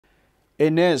A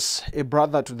nurse, a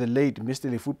brother to the late Mr.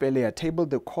 Lefupelea,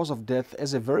 tabled the cause of death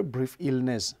as a very brief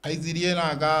illness.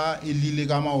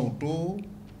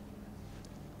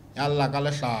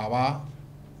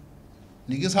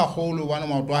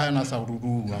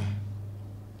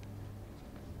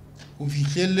 O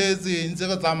fihlelletse ntse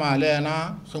re tsamaya le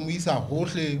yena re mo isa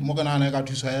hohle mo ke nahana ka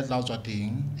thuso ya tla tswa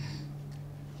teng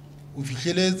o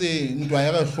fihlelletse ntwa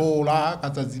ya re hlola ka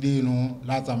tsatsi leno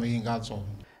la tsamayeng ka tsona.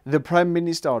 The Prime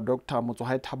Minister, Dr.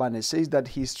 Mmatshepang, says that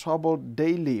he is troubled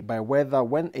daily by whether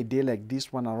when a day like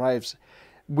this one arrives,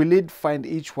 will it find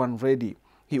each one ready.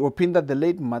 He opined that the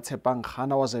late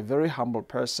Mmatshepang was a very humble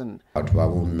person.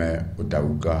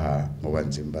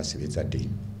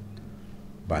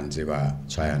 Banze ba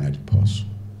tshwayana diphoso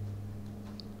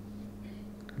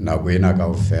na buena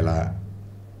kaofela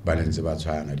ba ntse ba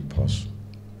tshwayana diphoso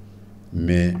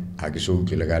mme ha ke so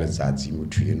utlwile ka letsatsi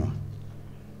motho enwa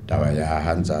taba ya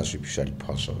hantsa a swipisa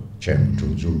diphoso tjhe motho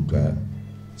o tsuka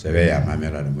tsebe ya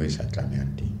mamela le mo isa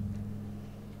tlameang teng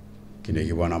ke ne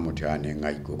ke bona motho a neng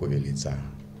a ikokobeletsa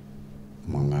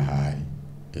monga hae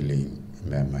e leng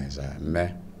Mmamaisa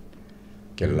mme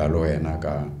ke lalo yena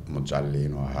ka motswalle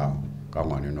no ha.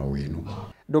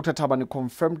 Dr. Tabane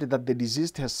confirmed that the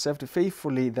deceased has served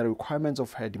faithfully the requirements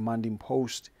of her demanding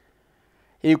post.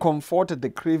 He comforted the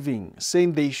grieving,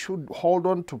 saying they should hold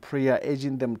on to prayer,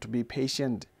 urging them to be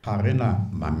patient.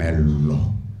 Harena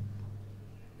mamello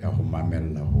ya ho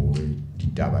mamella hore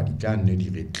ditaba di tla nne di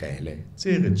re tlele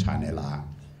tse re tshwanelang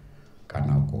ka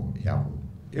nako ya ho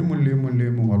e mong le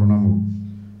mong wa rona mo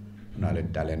ona le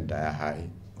talenta ya hae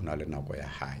ona le nako ya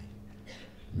hae.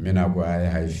 Mina kwa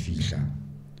ha e fihla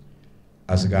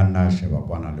a se ka nna sheba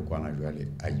kwana le kwana jwale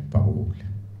a ipabole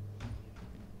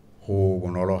ho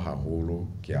bonolo haholo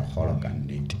ke a kgola ka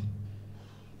nnete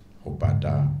ho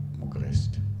pata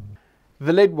mokreste.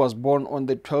 The late was born on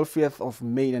the 12th of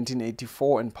May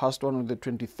 1984 and passed on the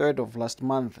 23rd of last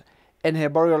month, and her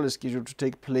burial is scheduled to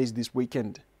take place this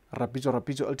weekend. Rapito,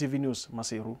 LTV News,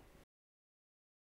 Maseru.